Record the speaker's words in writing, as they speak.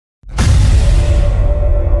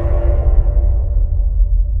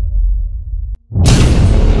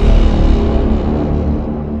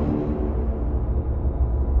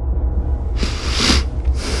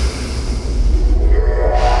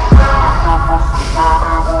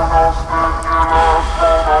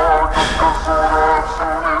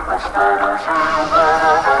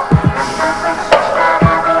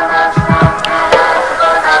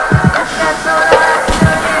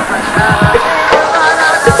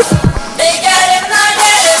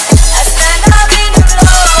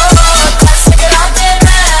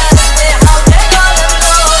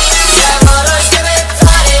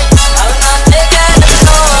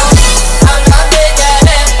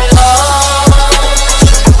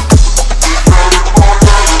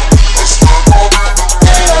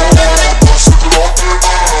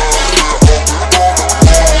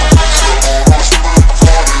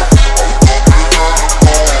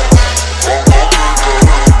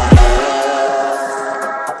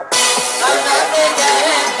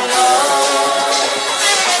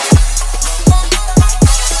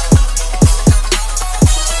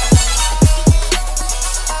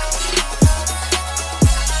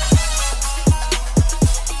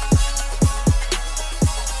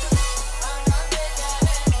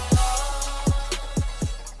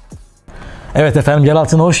Evet efendim,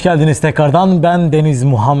 Cezasına hoş geldiniz tekrardan. Ben Deniz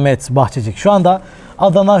Muhammed Bahçecik. Şu anda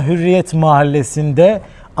Adana Hürriyet mahallesinde,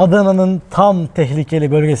 Adana'nın tam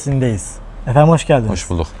tehlikeli bölgesindeyiz. Efendim hoş geldiniz. Hoş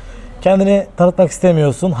bulduk. Kendini tanıtmak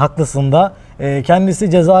istemiyorsun, haklısın da.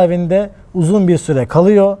 Kendisi cezaevinde uzun bir süre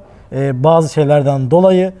kalıyor. Bazı şeylerden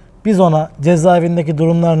dolayı biz ona cezaevindeki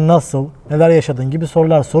durumlar nasıl, neler yaşadın gibi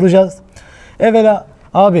sorular soracağız. Evvela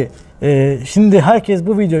abi, şimdi herkes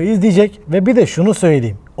bu videoyu izleyecek ve bir de şunu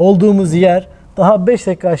söyleyeyim. Olduğumuz yer daha 5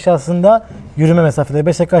 dakika aşağısında, yürüme mesafede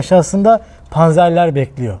 5 dakika aşağısında panzerler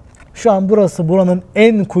bekliyor. Şu an burası buranın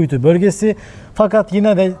en kuytu bölgesi. Fakat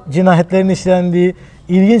yine de cinayetlerin işlendiği,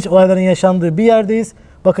 ilginç olayların yaşandığı bir yerdeyiz.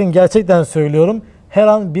 Bakın gerçekten söylüyorum, her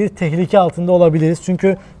an bir tehlike altında olabiliriz.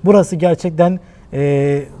 Çünkü burası gerçekten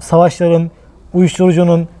savaşların,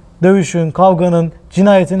 uyuşturucunun, dövüşün, kavganın,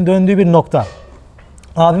 cinayetin döndüğü bir nokta.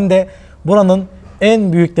 Abim de buranın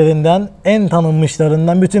en büyüklerinden, en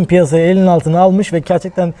tanınmışlarından, bütün piyasayı elinin altına almış ve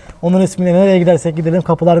gerçekten onun ismiyle nereye gidersek gidelim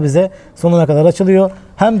kapılar bize sonuna kadar açılıyor.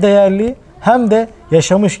 Hem değerli hem de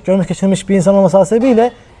yaşamış, görmüş, geçirmiş bir insan olması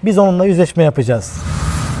hasebiyle biz onunla yüzleşme yapacağız.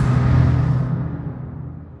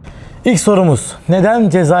 İlk sorumuz, neden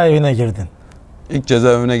cezaevine girdin? İlk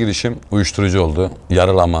cezaevine girişim uyuşturucu oldu.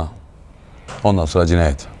 Yaralama. Ondan sonra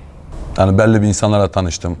cinayet. Yani belli bir insanlarla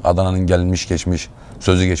tanıştım. Adana'nın gelmiş geçmiş,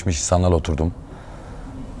 sözü geçmiş insanlarla oturdum.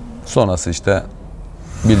 Sonrası işte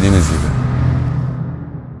bildiğiniz gibi.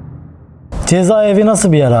 Cezaevi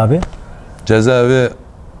nasıl bir yer abi? Cezaevi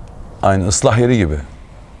aynı ıslah yeri gibi.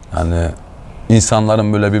 Yani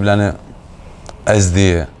insanların böyle birbirlerini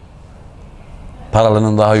ezdiği,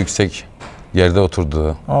 paralının daha yüksek yerde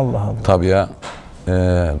oturduğu. Allah Allah. Tabii ya.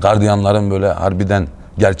 Gardiyanların böyle harbiden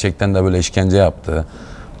gerçekten de böyle işkence yaptığı,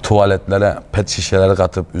 tuvaletlere pet şişeleri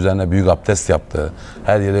katıp üzerine büyük abdest yaptığı,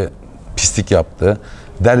 her yeri pislik yaptığı,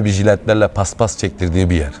 derbi jiletlerle paspas çektirdiği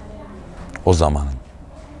bir yer. O zamanın.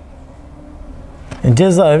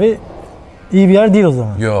 Cezaevi iyi bir yer değil o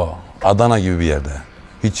zaman. Yo, Adana gibi bir yerde.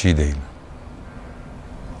 Hiç iyi değil.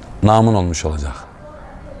 Namın olmuş olacak.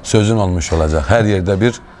 Sözün olmuş olacak. Her yerde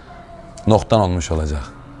bir noktan olmuş olacak.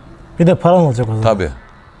 Bir de paran olacak o zaman. Tabii.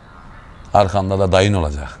 Arkanda da dayın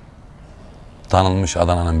olacak. Tanınmış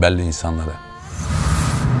Adana'nın belli insanları.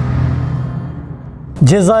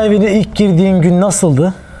 Cezaevine ilk girdiğin gün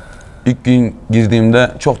nasıldı? İlk gün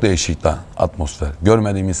girdiğimde çok değişikti atmosfer.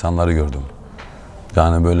 Görmediğim insanları gördüm.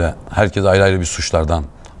 Yani böyle herkes ayrı ayrı bir suçlardan.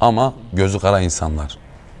 Ama gözü kara insanlar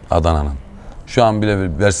Adana'nın. Şu an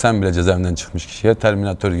bile versem bile cezaevinden çıkmış kişiye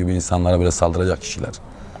Terminator gibi insanlara böyle saldıracak kişiler.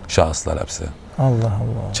 Şahıslar hepsi. Allah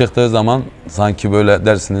Allah. Çıktığı zaman sanki böyle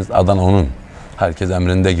dersiniz Adana onun. Herkes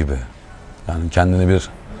emrinde gibi. Yani kendini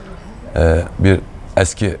bir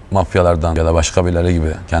eski mafyalardan ya da başka birileri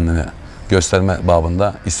gibi kendini gösterme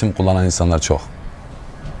babında isim kullanan insanlar çok.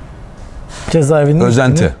 Cezaevinin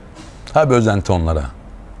özenti. Üstüne... Hep özenti onlara.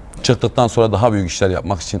 Çıktıktan sonra daha büyük işler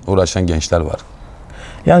yapmak için uğraşan gençler var.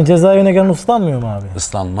 Yani cezaevine gelen ıslanmıyor mu abi?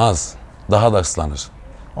 Islanmaz. Daha da ıslanır.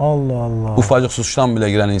 Allah Allah. Ufacık suçtan bile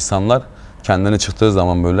giren insanlar kendini çıktığı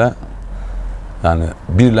zaman böyle yani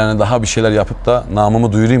birilerine daha bir şeyler yapıp da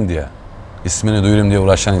namımı duyurayım diye, ismini duyurayım diye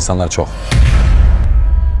uğraşan insanlar çok.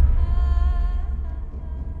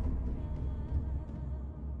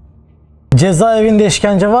 Cezaevinde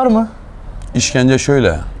işkence var mı? İşkence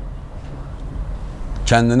şöyle.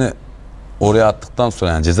 Kendini oraya attıktan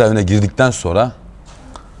sonra yani cezaevine girdikten sonra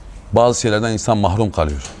bazı şeylerden insan mahrum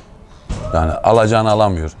kalıyor. Yani alacağını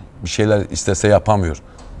alamıyor. Bir şeyler istese yapamıyor.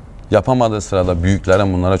 Yapamadığı sırada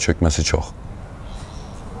büyüklerin bunlara çökmesi çok.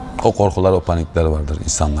 O korkular, o panikler vardır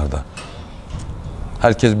insanlarda.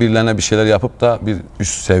 Herkes birilerine bir şeyler yapıp da bir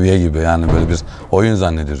üst seviye gibi yani böyle bir oyun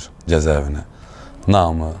zannediyor cezaevine.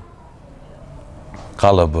 Namı,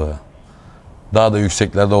 kalıbı, daha da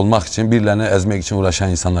yükseklerde olmak için birilerini ezmek için uğraşan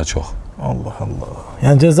insanlar çok. Allah Allah.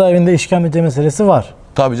 Yani cezaevinde işkence meselesi var.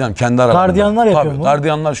 Tabii canım kendi aralarında. Gardiyanlar yapıyor mu?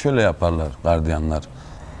 Gardiyanlar şöyle yaparlar gardiyanlar.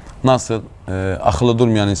 Nasıl? Akıllı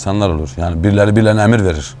durmayan insanlar olur. Yani birileri birilerine emir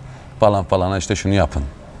verir. Falan falana işte şunu yapın.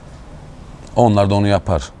 Onlar da onu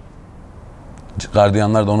yapar.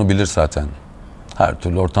 Gardiyanlar da onu bilir zaten. Her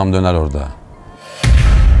türlü ortam döner orada.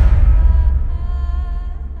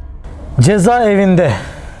 Cezaevinde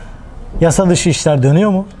yasa dışı işler dönüyor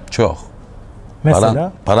mu? Çok.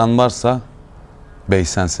 Mesela? Paran varsa bey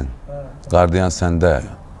sensin. Gardiyan sende.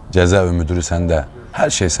 Cezaevi müdürü sende. Her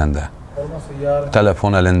şey sende.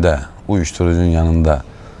 Telefon elinde. Uyuşturucunun yanında.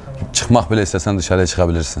 Çıkmak bile istesen dışarıya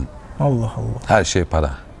çıkabilirsin. Allah Allah. Her şey para.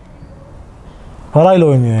 Parayla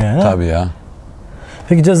oynuyor yani. Tabii ya.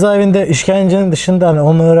 Peki cezaevinde işkencenin dışında hani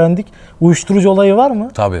onu öğrendik. Uyuşturucu olayı var mı?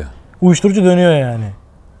 Tabii. Uyuşturucu dönüyor yani.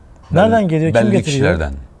 Nereden geliyor? Kim belli getiriyor?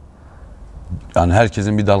 kişilerden. Yani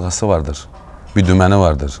herkesin bir dalgası vardır. Bir dümeni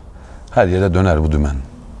vardır. Her yere döner bu dümen.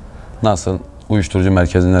 Nasıl? Uyuşturucu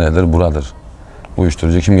merkezi neredir? Buradır.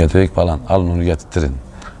 Uyuşturucu kim getirecek falan. Alın onu getirtirin.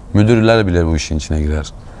 Müdürler bile bu işin içine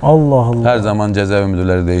girer. Allah Allah. Her zaman cezaevi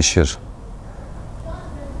müdürleri değişir.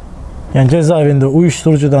 Yani cezaevinde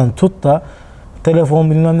uyuşturucudan tut da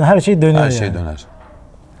telefon bilmem ne her şey dönüyor. Her şey döner.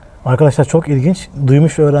 Arkadaşlar çok ilginç.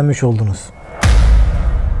 Duymuş ve öğrenmiş oldunuz.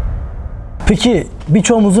 Peki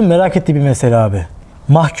birçoğumuzun merak ettiği bir mesele abi.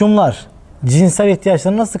 Mahkumlar cinsel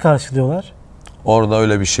ihtiyaçlarını nasıl karşılıyorlar? Orada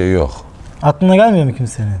öyle bir şey yok. Aklına gelmiyor mu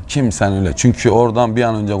kimsenin? Kimsenin öyle. Çünkü oradan bir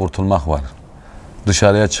an önce kurtulmak var.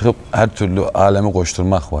 Dışarıya çıkıp her türlü alemi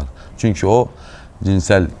koşturmak var. Çünkü o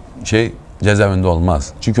cinsel şey cezaevinde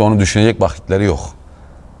olmaz. Çünkü onu düşünecek vakitleri yok.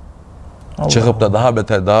 Allah Çıkıp da Allah. daha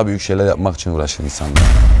beter, daha büyük şeyler yapmak için uğraşır insanlar.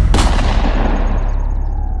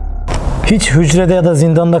 Hiç hücrede ya da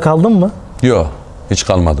zindanda kaldın mı? Yok, hiç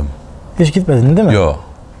kalmadım. Hiç gitmedin değil mi? Yok.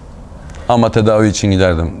 Ama tedavi için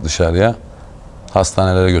giderdim dışarıya.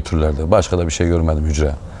 Hastanelere götürürlerdi. Başka da bir şey görmedim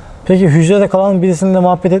hücre. Peki hücrede kalan birisininle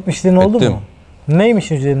muhabbet etmişliğin oldu Ettim. mu?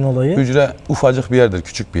 Neymiş hücrenin olayı? Hücre ufacık bir yerdir,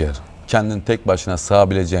 küçük bir yer. Kendin tek başına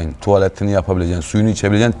sığabileceğin, tuvaletini yapabileceğin, suyunu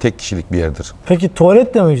içebileceğin tek kişilik bir yerdir. Peki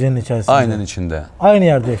tuvalet de mi hücrenin içerisinde? Aynen içinde. Aynı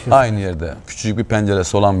yerde yaşıyorsun. Aynı yerde. Küçücük bir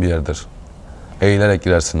penceresi olan bir yerdir. Eğilerek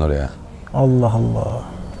girersin oraya. Allah Allah.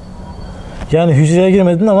 Yani hücreye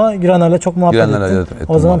girmedin ama girenlerle çok muhabbet Girenlerle ettin. ettim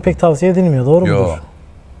O zaman muhabbet. pek tavsiye edilmiyor. Doğru mudur? Yok.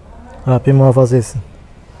 Rabbim muhafaza etsin.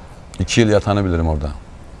 2 yıl yatanı bilirim orada.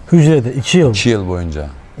 Hücrede 2 yıl. 2 yıl boyunca.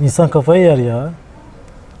 İnsan kafayı yer ya.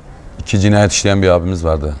 2 cinayet işleyen bir abimiz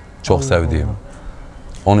vardı. Çok Allah sevdiğim. Allah.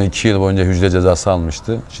 Onu 2 yıl boyunca hücre cezası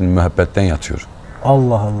almıştı. Şimdi müebbetten yatıyor.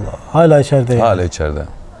 Allah Allah. Hala içeride yani. Hala içeride.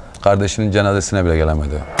 Kardeşinin cenazesine bile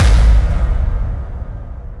gelemedi.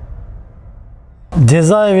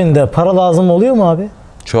 Cezaevinde para lazım oluyor mu abi?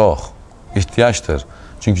 Çok. İhtiyaçtır.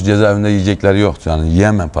 Çünkü cezaevinde yiyecekleri yoktu. Yani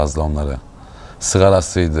yiyemem fazla onları.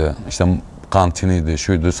 Sigarasıydı, işte kantiniydi,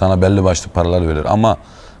 şuydu. Sana belli başlı paralar verir. Ama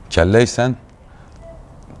kelleysen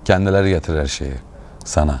kendileri getirir her şeyi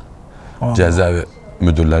sana. Allah. Cezaevi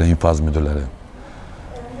müdürleri, infaz müdürleri.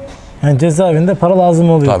 Yani cezaevinde para lazım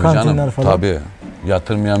oluyor. Tabii Kantinler canım, falan. tabii.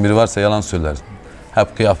 Yatırmayan biri varsa yalan söyler.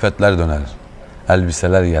 Hep kıyafetler döner.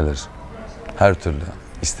 Elbiseler gelir. Her türlü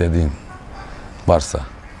istediğin varsa.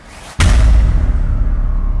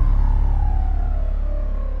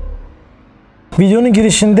 Videonun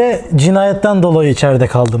girişinde cinayetten dolayı içeride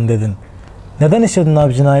kaldım dedin. Neden işledin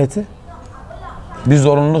abi cinayeti? Bir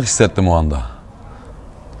zorunluluk hissettim o anda.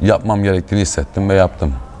 Yapmam gerektiğini hissettim ve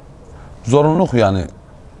yaptım. Zorunluluk yani.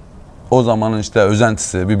 O zamanın işte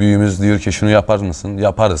özentisi, bir büyüğümüz diyor ki şunu yapar mısın?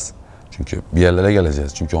 Yaparız. Çünkü bir yerlere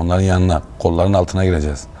geleceğiz. Çünkü onların yanına, kollarının altına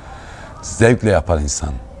gireceğiz. Zevkle yapar insan.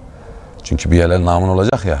 Çünkü bir yerler namın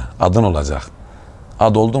olacak ya, adın olacak.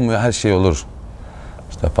 Ad oldu mu her şey olur.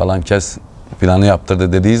 İşte falan kes planı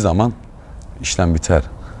yaptırdı dediği zaman işlem biter.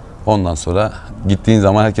 Ondan sonra gittiğin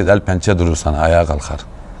zaman herkes el pençe durur sana, ayağa kalkar.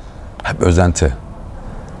 Hep özenti.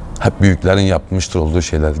 Hep büyüklerin yapmıştır olduğu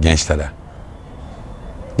şeyler gençlere.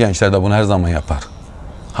 Gençler de bunu her zaman yapar.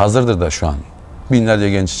 Hazırdır da şu an. Binlerce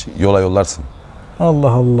genç yola yollarsın.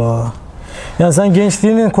 Allah Allah. Yani sen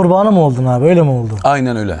gençliğinin kurbanı mı oldun abi? Öyle mi oldu?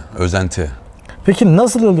 Aynen öyle. Özenti. Peki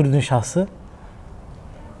nasıl öldürdün şahsı?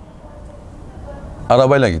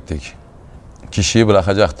 Arabayla gittik. Kişiyi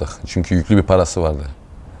bırakacaktık. Çünkü yüklü bir parası vardı.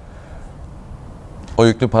 O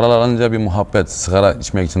yüklü paralar alınca bir muhabbet, sigara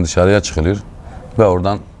içmek için dışarıya çıkılıyor. Ve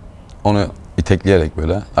oradan onu itekleyerek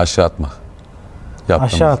böyle aşağı atmak.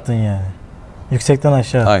 Yaptığımız. Aşağı attın yani. Yüksekten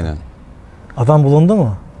aşağı. Aynen. Adam bulundu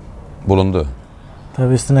mu? Bulundu.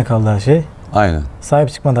 Tabii üstüne kaldı her şey. Aynen. Sahip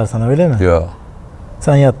çıkmadılar sana öyle mi? Yok.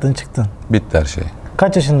 Sen yattın çıktın. Bitti her şey.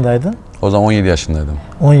 Kaç yaşındaydın? O zaman 17 yaşındaydım.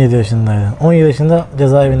 17 yaşındaydın. 17 yaşında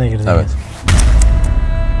cezaevine girdin. Evet.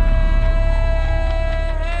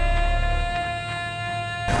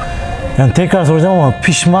 Yani tekrar soracağım ama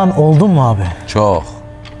pişman oldun mu abi? Çok.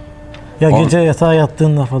 Ya gece yatağa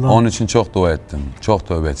yattığında falan. Onun için çok dua ettim. Çok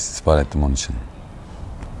tövbe istiğfar ettim onun için.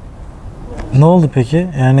 Ne oldu peki?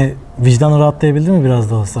 Yani vicdanı rahatlayabildin mi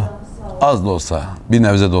biraz da olsa? Az da olsa, bir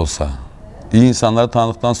nebze de olsa. İyi insanları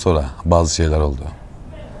tanıdıktan sonra bazı şeyler oldu.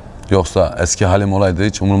 Yoksa eski halim olaydı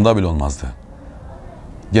hiç umurumda bile olmazdı.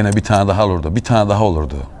 Gene bir tane daha olurdu, bir tane daha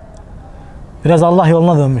olurdu. Biraz Allah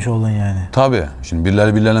yoluna dönmüş oldun yani. Tabii. Şimdi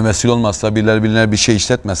birileri birilerine vesile olmazsa, birileri birilerine bir şey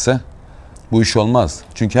işletmezse bu iş olmaz.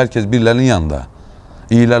 Çünkü herkes birilerinin yanında.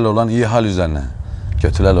 İyilerle olan iyi hal üzerine.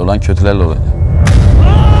 Kötülerle olan kötülerle olan.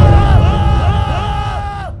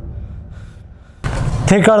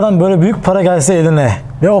 Tekrardan böyle büyük para gelse eline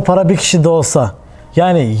ve o para bir kişi de olsa,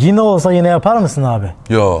 yani yine olsa yine yapar mısın abi?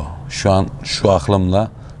 Yo, şu an şu aklımla,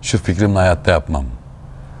 şu fikrimle hayatta yapmam.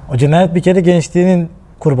 O cinayet bir kere gençliğinin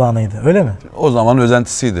kurbanıydı, öyle mi? O zaman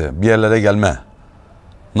özentisiydi. Bir yerlere gelme.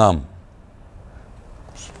 Nam.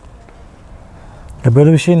 Ya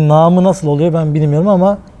böyle bir şeyin namı nasıl oluyor ben bilmiyorum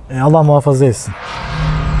ama Allah muhafaza etsin.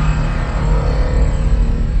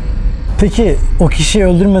 Peki o kişiyi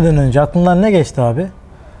öldürmeden önce aklından ne geçti abi?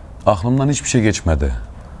 Aklımdan hiçbir şey geçmedi.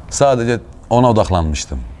 Sadece ona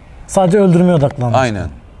odaklanmıştım. Sadece öldürmeye odaklanmıştın. Aynen.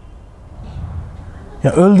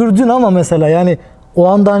 Ya öldürdün ama mesela yani o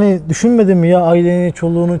anda hani düşünmedin mi ya aileni,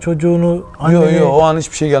 çoluğunu, çocuğunu, anneni? Yok o an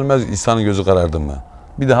hiçbir şey gelmez, insanın gözü karardı mı?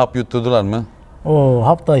 Bir de hap yutturdular mı? Oo,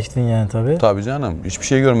 hap da içtin yani tabii. Tabii canım, hiçbir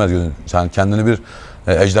şey görmez gözün. Sen kendini bir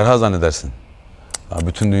ejderha zannedersin. Ya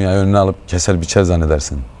bütün dünyayı önüne alıp keser biçer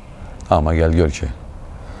zannedersin. Ama gel gör ki.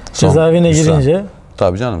 Cezaevine girince.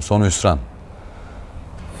 Tabii canım, sonu hüsran.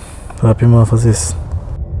 Rabbim muhafaza etsin.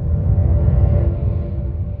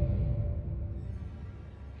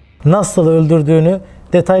 Nasıl öldürdüğünü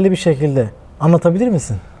detaylı bir şekilde anlatabilir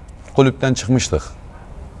misin? Kulüpten çıkmıştık.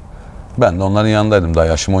 Ben de onların yanındaydım. Daha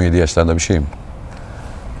yaşım 17 yaşlarda bir şeyim.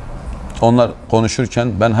 Onlar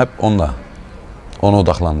konuşurken ben hep ona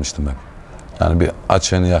odaklanmıştım hep. Yani bir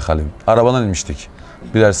açığını yakalayayım. Arabadan inmiştik.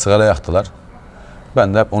 Birer sigara yaktılar.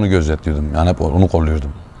 Ben de hep onu gözetliyordum. Yani hep onu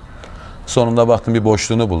kolluyordum. Sonunda baktım bir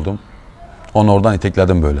boşluğunu buldum. Onu oradan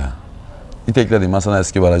itekledim böyle. İteklediğim masana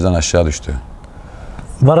eski barajdan aşağı düştü.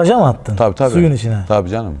 Baraja mı attın? Tabii. Suyun içine. Tabii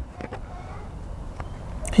canım.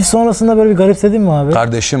 Hiç sonrasında böyle bir garipsedin mi abi?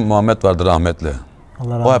 Kardeşim Muhammed vardı rahmetli.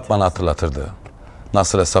 Allah rahmet O hep bana hatırlatırdı.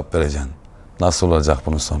 Nasıl hesap vereceksin? Nasıl olacak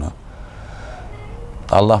bunun sonu?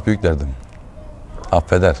 Allah büyük derdim.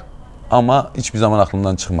 Affeder. Ama hiçbir zaman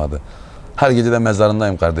aklımdan çıkmadı. Her gece de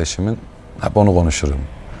mezarındayım kardeşimin. Hep onu konuşurum.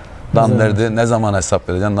 Dan derdi, ne zaman hesap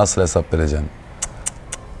vereceksin? Nasıl hesap vereceksin?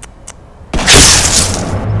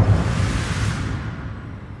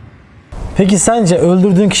 Peki sence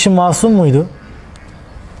öldürdüğün kişi masum muydu?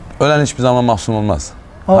 Ölen hiçbir zaman mahzun olmaz.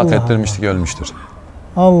 Allah Hak ettirmişti ki ölmüştür.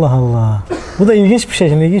 Allah Allah. Bu da ilginç bir şey,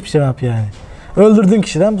 şimdi ilginç bir cevap yani. Öldürdüğün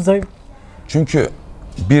kişiden bu sefer... Çünkü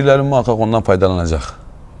birileri muhakkak ondan faydalanacak.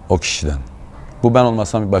 O kişiden. Bu ben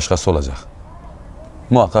olmasam bir başkası olacak.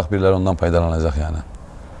 Muhakkak birileri ondan faydalanacak yani.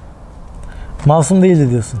 Masum değildi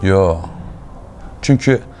diyorsun. Yo.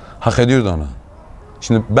 Çünkü hak ediyordu onu.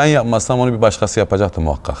 Şimdi ben yapmazsam onu bir başkası yapacaktı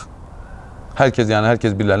muhakkak. Herkes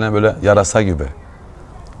birilerine böyle yarasa gibi.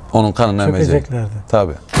 Onun kanını emecek. Çökeceklerdi.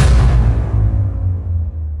 Tabii.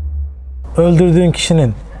 Öldürdüğün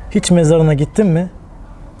kişinin hiç mezarına gittin mi?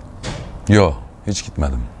 Yo. Hiç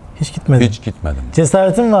gitmedim. Hiç gitmedin? Hiç gitmedim.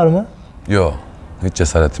 Cesaretin var mı? Yo. Hiç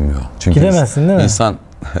cesaretim yok. Çünkü gidemezsin değil mi? İnsan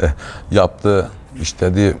yaptığı,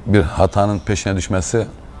 işlediği bir hatanın peşine düşmesi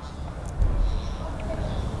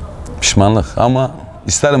pişmanlık. Ama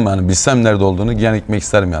isterim yani, bilsem nerede olduğunu gene gitmek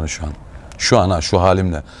isterim yani şu an. Şu an şu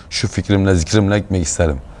halimle, şu fikrimle, zikrimle gitmek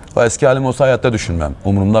isterim. O eski halim olsa hayatta düşünmem.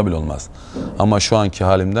 Umurumda bile olmaz. Ama şu anki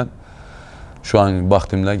halimden, şu an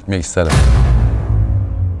vaktimle gitmek isterim.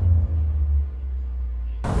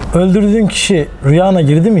 Öldürdüğün kişi rüyana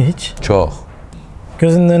girdi mi hiç? Çok.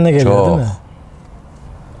 Gözünün önüne geliyor Çok. değil mi?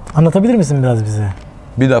 Anlatabilir misin biraz bize?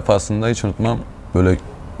 Bir defasında hiç unutmam, böyle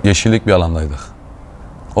yeşillik bir alandaydık.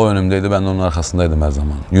 O önümdeydi, ben de onun arkasındaydım her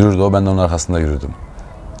zaman. Yürürdü o, ben de onun arkasında yürüdüm.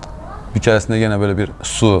 Bir keresinde gene böyle bir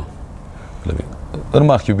su, böyle bir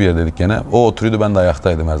ırmak gibi bir yerdeydik gene. O oturuyordu, ben de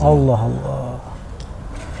ayaktaydım her zaman. Allah Allah.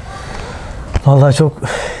 Vallahi çok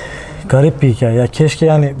garip bir hikaye. Ya keşke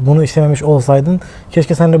yani bunu işlememiş olsaydın.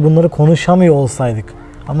 Keşke seninle bunları konuşamıyor olsaydık.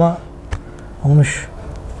 Ama olmuş.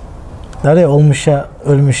 Der ya, olmuşa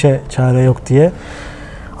ölmüşe çare yok diye.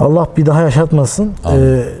 Allah bir daha yaşatmasın.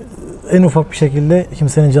 En ufak bir şekilde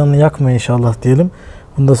kimsenin canını yakma inşallah diyelim.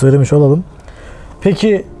 Bunu da söylemiş olalım.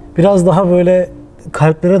 Peki biraz daha böyle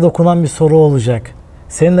kalplere dokunan bir soru olacak.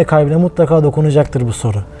 Senin de kalbine mutlaka dokunacaktır bu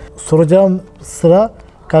soru. Soracağım sıra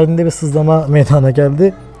kalbinde bir sızlama meydana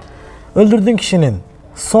geldi. Öldürdüğün kişinin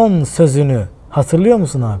son sözünü hatırlıyor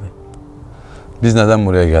musun abi? Biz neden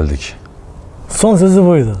buraya geldik? Son sözü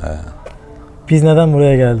buydu. He. Biz neden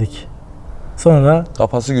buraya geldik? Sonra?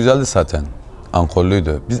 Kafası güzeldi zaten.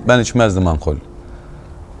 Ankollüydü. Ben içmezdim alkol.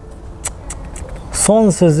 Son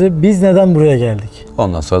sözü biz neden buraya geldik?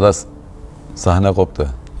 Ondan sonra da sahne koptu.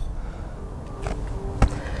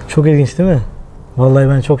 Çok ilginç değil mi? Vallahi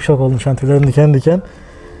ben çok şok oldum, şu an tüylerim diken diken.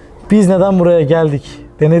 Biz neden buraya geldik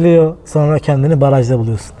deniliyor, sonra kendini barajda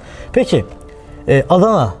buluyorsun. Peki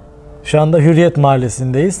Adana, şu anda Hürriyet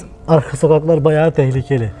mahallesindeyiz. Arka sokaklar bayağı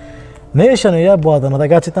tehlikeli. Ne yaşanıyor ya bu Adana'da?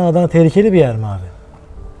 Gerçekten Adana tehlikeli bir yer mi abi?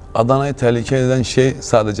 Adana'yı tehlikeli eden şey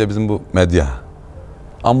sadece bizim bu medya.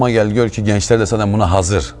 Ama gel gör ki gençler de zaten buna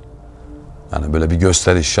hazır. Yani böyle bir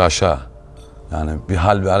gösteriş, şaşa. Yani bir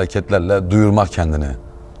hal ve hareketlerle duyurmak kendini.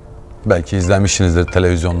 Belki izlemişsinizdir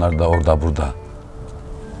televizyonlarda, orada burada.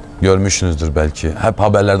 Görmüşsünüzdür belki. Hep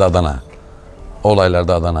haberlerde Adana.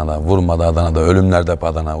 Olaylarda Adana'da, vurmada Adana'da, ölümlerde hep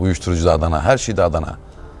Adana, uyuşturucuda Adana, her şeyde Adana.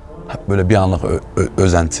 Hep böyle bir anlık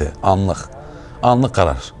özenti, anlık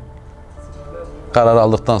karar. Karar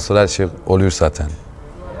aldıktan sonra her şey oluyor zaten.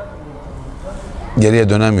 Geriye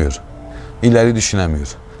dönemiyor, ileri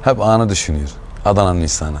düşünemiyor. Hep anı düşünüyor, Adana'nın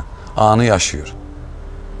insanı. Anı yaşıyor.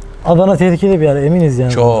 Adana tehlikeli bir yer, eminiz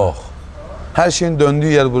yani. Çok. Her şeyin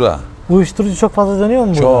döndüğü yer bura. Uyuşturucu çok fazla dönüyor mu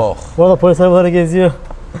burada? Çok. Bu arada polis arabaları geziyor.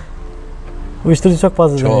 Uyuşturucu çok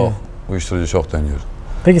fazla dönüyor. Çok. Uyuşturucu çok dönüyor.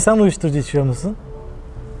 Peki sen uyuşturucu içiyor musun?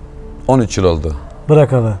 13 yıl oldu.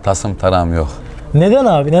 Bırakalı. Tasım tarağım yok. Neden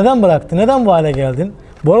abi? Neden bıraktın? Neden bu hale geldin?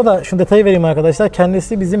 Bu arada şu detayı vereyim arkadaşlar.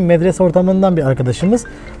 Kendisi bizim medrese ortamından bir arkadaşımız.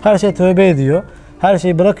 Her şey tövbe ediyor. Her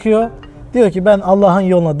şeyi bırakıyor. Diyor ki ben Allah'ın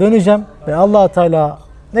yoluna döneceğim ve Allah Teala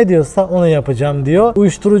ne diyorsa onu yapacağım diyor.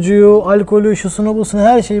 Uyuşturucuyu, alkolü, şusunu, busunu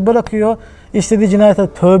her şeyi bırakıyor. İşlediği cinayete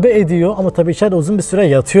tövbe ediyor ama tabii içeride uzun bir süre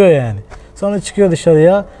yatıyor yani. Sonra çıkıyor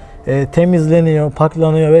dışarıya, temizleniyor,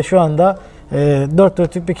 paklanıyor ve şu anda dört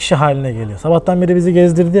dörtlük bir kişi haline geliyor. Sabahtan beri bizi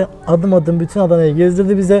gezdirdi. Adım adım bütün Adana'yı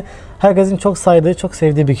gezdirdi bize. Herkesin çok saydığı, çok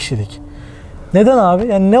sevdiği bir kişilik. Neden abi?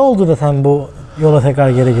 Yani ne oldu da sen bu yola tekrar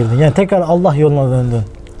geri girdin? Yani tekrar Allah yoluna döndün.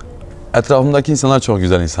 Etrafımdaki insanlar çok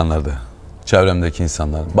güzel insanlardı. Çevremdeki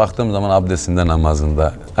insanlar. Baktığım zaman abdestinde,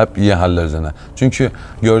 namazında hep iyi haller üzerine. Çünkü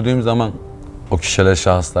gördüğüm zaman o kişiler,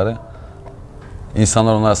 şahısları,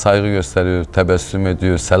 insanlar onlara saygı gösteriyor, tebessüm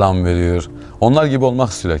ediyor, selam veriyor. Onlar gibi olmak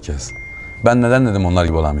istiyor herkes. Ben neden dedim onlar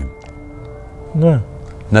gibi olamayayım? Değil mi?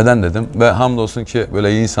 Neden dedim ve hamdolsun ki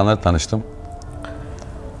böyle iyi insanlar tanıştım.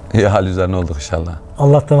 İyi hal üzerine olduk inşallah.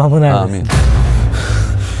 Allah tamamını erdirsin. Amin.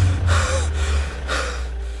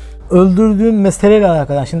 Öldürdüğün meseleyle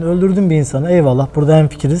alakalı. Şimdi öldürdüğün bir insanı, eyvallah, burada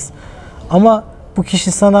hemfikiriz. Ama bu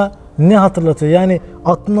kişi sana ne hatırlatıyor? Yani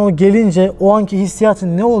aklına o gelince o anki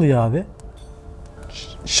hissiyatın ne oluyor abi?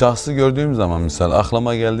 Şahsı gördüğüm zaman, misal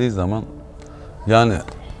aklıma geldiği zaman, yani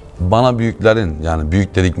bana büyüklerin, yani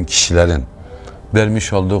büyük dediğim kişilerin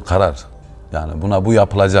vermiş olduğu karar, yani buna bu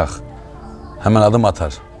yapılacak, hemen adım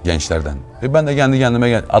atar gençlerden. Ben de kendi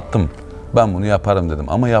kendime attım. Ben bunu yaparım dedim.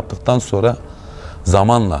 Ama yaptıktan sonra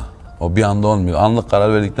zamanla, o bir anda olmuyor. Anlık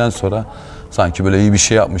karar verdikten sonra sanki böyle iyi bir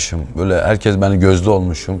şey yapmışım. Böyle herkes beni gözlü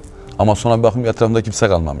olmuşum. Ama sonra bir bakayım etrafımda kimse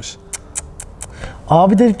kalmamış.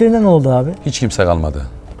 Abi dediklerinde ne oldu abi? Hiç kimse kalmadı.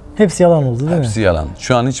 Hepsi yalan oldu değil mi? Hepsi yalan.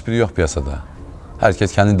 Şu an hiçbiri yok piyasada.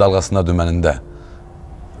 Herkes kendi dalgasında, dümeninde.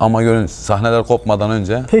 Ama görün, sahneler kopmadan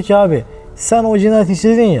önce... Peki abi, sen o cinayeti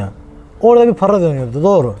işledin ya, orada bir para dönüyordu,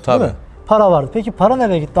 doğru. Tabii. Değil mi? Para vardı. Peki para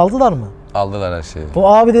nereye gitti? Aldılar mı? Aldılar her şeyi.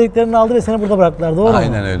 O abi dediklerini aldı ve seni burada bıraktılar, doğru mu?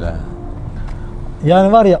 Aynen öyle.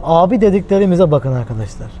 Yani var ya, abi dediklerimize bakın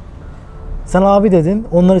arkadaşlar. Sen abi dedin,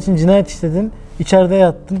 onlar için cinayet işledin, içeride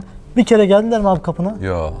yattın. Bir kere geldiler mi abi kapına?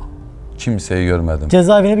 Yok. Kimseyi görmedim.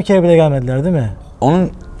 Cezaevine bir kere bile gelmediler değil mi?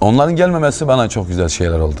 Onların gelmemesi bana çok güzel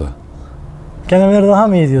şeyler oldu. Gelmeleri daha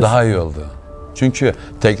mı iyi diyorsun? Daha iyi oldu. Çünkü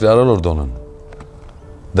tekrar olurdu onun.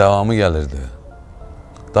 Devamı gelirdi.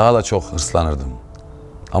 Daha da çok hırslanırdım.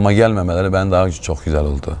 Ama gelmemeleri ben daha çok güzel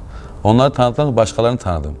oldu. Onları tanıdıktan başkalarını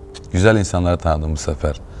tanıdım. Güzel insanları tanıdım bu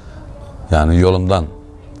sefer. Yani yolumdan,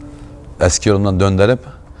 eski yolumdan döndürüp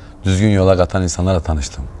düzgün yola katan insanlarla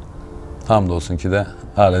tanıştım. Hamdolsun ki de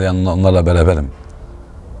hala onlarla beraberim.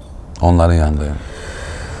 Onların yanındayım.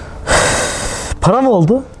 Para mı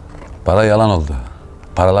oldu? Para yalan oldu.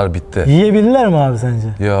 Paralar bitti. Yiyebilirler mi abi sence?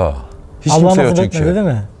 Yok. Hiç Allah kimse yok nasip çünkü. etmedi değil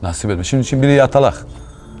mi? Nasip etmedi. Şimdi biri yatalak.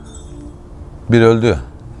 Biri öldü.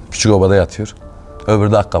 Küçük obada yatıyor.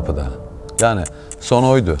 Öbürü de Akkapı'da. Yani son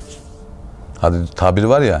oydu. Hadi tabir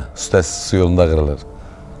var ya, su yolunda kırılır.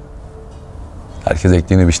 Herkes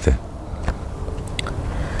ektiğini biçti.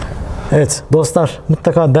 Evet dostlar,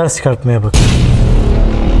 mutlaka ders çıkartmaya bakın.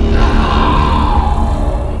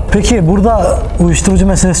 Peki burada uyuşturucu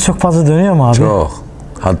meselesi çok fazla dönüyor mu abi? Çok.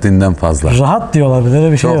 Haddinden fazla. Rahat diyorlar, bir de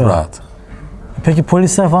öyle bir şey var. Çok rahat. Peki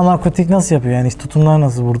polisler falan narkotik nasıl yapıyor? Yani tutumlar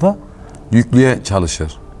nasıl burada? Yüklüye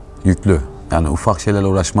çalışır. Yüklü. Yani ufak şeylerle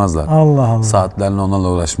uğraşmazlar. Allah Allah. Saatlerle onlarla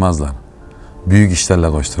uğraşmazlar. Büyük işlerle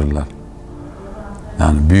koştururlar.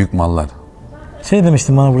 Yani büyük mallar. Şey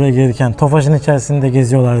demiştim bana buraya gelirken, Tofaş'ın içerisinde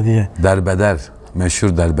geziyorlar diye. Derbeder.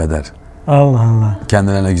 Meşhur derbeder. Allah Allah.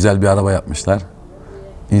 Kendilerine güzel bir araba yapmışlar.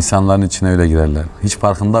 İnsanların içine öyle girerler. Hiç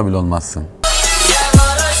farkında bile olmazsın.